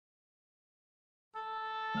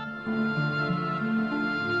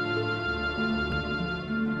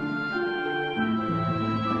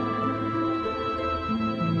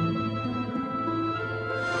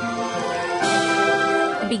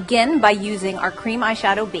Begin by using our cream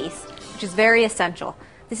eyeshadow base, which is very essential.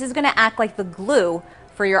 This is going to act like the glue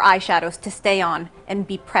for your eyeshadows to stay on and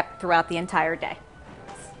be prepped throughout the entire day.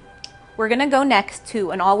 We're going to go next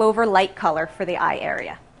to an all-over light color for the eye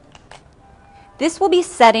area. This will be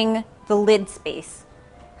setting the lid space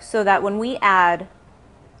so that when we add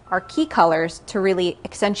our key colors to really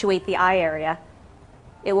accentuate the eye area,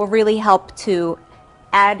 it will really help to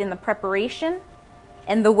add in the preparation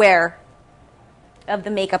and the wear of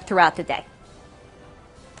the makeup throughout the day.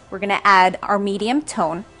 We're going to add our medium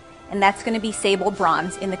tone, and that's going to be sable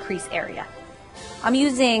bronze in the crease area. I'm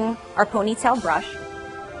using our ponytail brush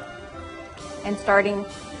and starting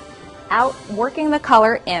out working the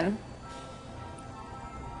color in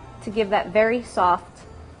to give that very soft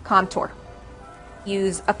contour.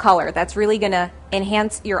 Use a color that's really going to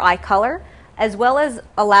enhance your eye color as well as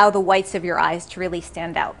allow the whites of your eyes to really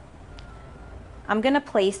stand out. I'm going to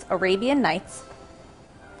place Arabian Nights,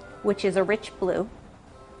 which is a rich blue,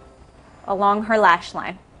 along her lash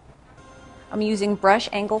line. I'm using brush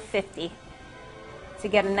angle 50 to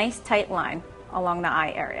get a nice tight line along the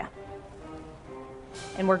eye area.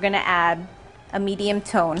 And we're going to add a medium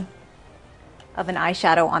tone of an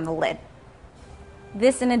eyeshadow on the lid.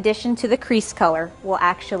 This, in addition to the crease color, will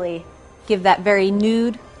actually give that very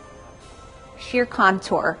nude, sheer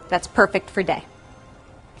contour that's perfect for day.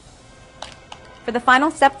 For the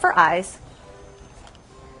final step for eyes,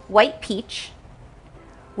 White Peach,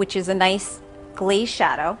 which is a nice glaze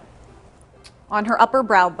shadow, on her upper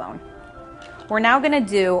brow bone. We're now going to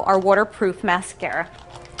do our waterproof mascara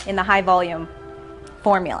in the High Volume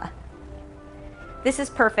formula. This is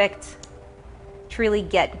perfect to really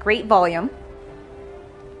get great volume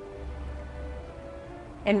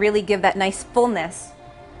and really give that nice fullness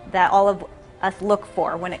that all of us look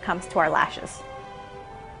for when it comes to our lashes.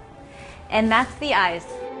 And that's the eyes.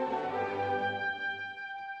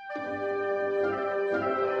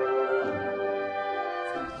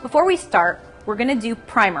 Before we start, we're going to do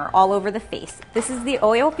primer all over the face. This is the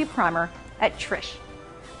OAOP primer at Trish.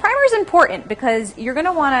 Primer is important because you're going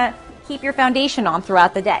to want to keep your foundation on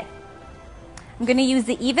throughout the day. I'm going to use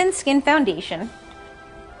the Even Skin Foundation,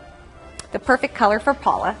 the perfect color for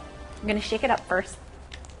Paula. I'm going to shake it up first.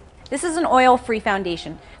 This is an oil-free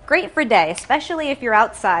foundation. Great for day, especially if you're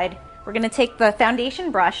outside. We're going to take the foundation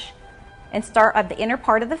brush and start at the inner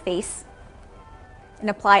part of the face and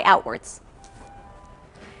apply outwards.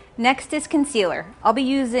 Next is concealer. I'll be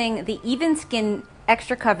using the Even Skin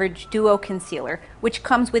Extra Coverage Duo Concealer, which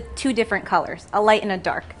comes with two different colors, a light and a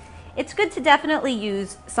dark. It's good to definitely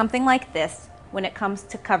use something like this when it comes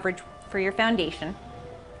to coverage for your foundation,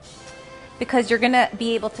 because you're going to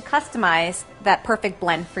be able to customize that perfect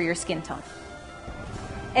blend for your skin tone.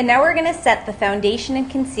 And now we're going to set the foundation and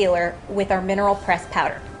concealer with our mineral press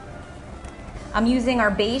powder. I'm using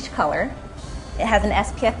our beige color. It has an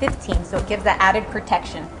SPF 15, so it gives that added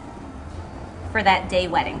protection for that day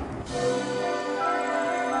wedding.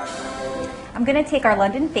 I'm going to take our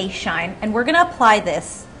London Face Shine and we're going to apply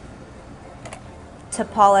this to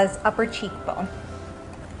Paula's upper cheekbone.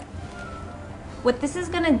 What this is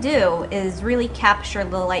going to do is really capture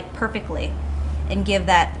the light perfectly and give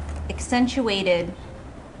that accentuated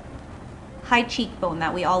high cheekbone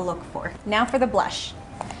that we all look for. Now for the blush.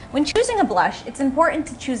 When choosing a blush, it's important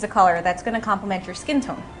to choose a color that's going to complement your skin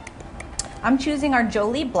tone. I'm choosing our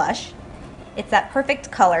Jolie blush. It's that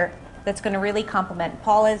perfect color that's going to really complement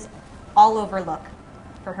Paula's all-over look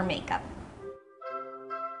for her makeup.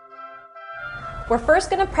 We're first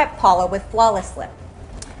going to prep Paula with Flawless Lip.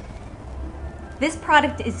 This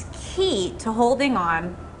product is key to holding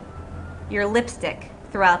on your lipstick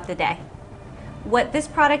throughout the day. What this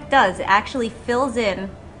product does, it actually fills in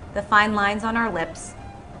the fine lines on our lips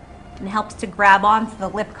and helps to grab onto the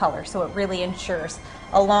lip color, so it really ensures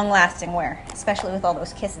a long-lasting wear, especially with all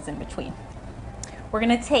those kisses in between. We're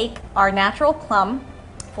going to take our Natural Plum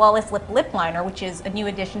Flawless Lip Liner, which is a new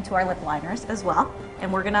addition to our lip liners as well,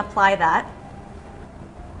 and we're going to apply that,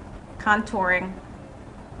 contouring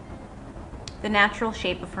the natural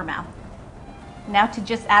shape of her mouth. Now to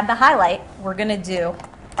just add the highlight, we're going to do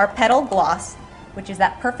our Petal Gloss, which is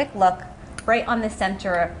that perfect look right on the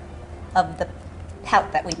center of the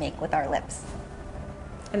pout that we make with our lips.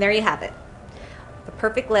 And there you have it, the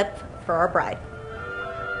perfect lip for our bride.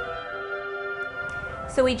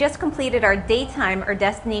 So we just completed our daytime or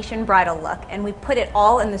destination bridal look, and we put it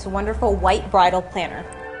all in this wonderful white bridal planner.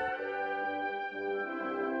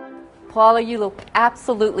 Paula, you look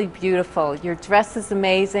absolutely beautiful. Your dress is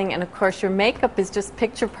amazing, and of course your makeup is just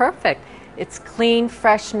picture perfect. It's clean,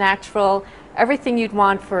 fresh, natural, everything you'd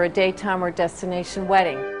want for a daytime or destination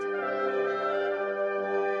wedding.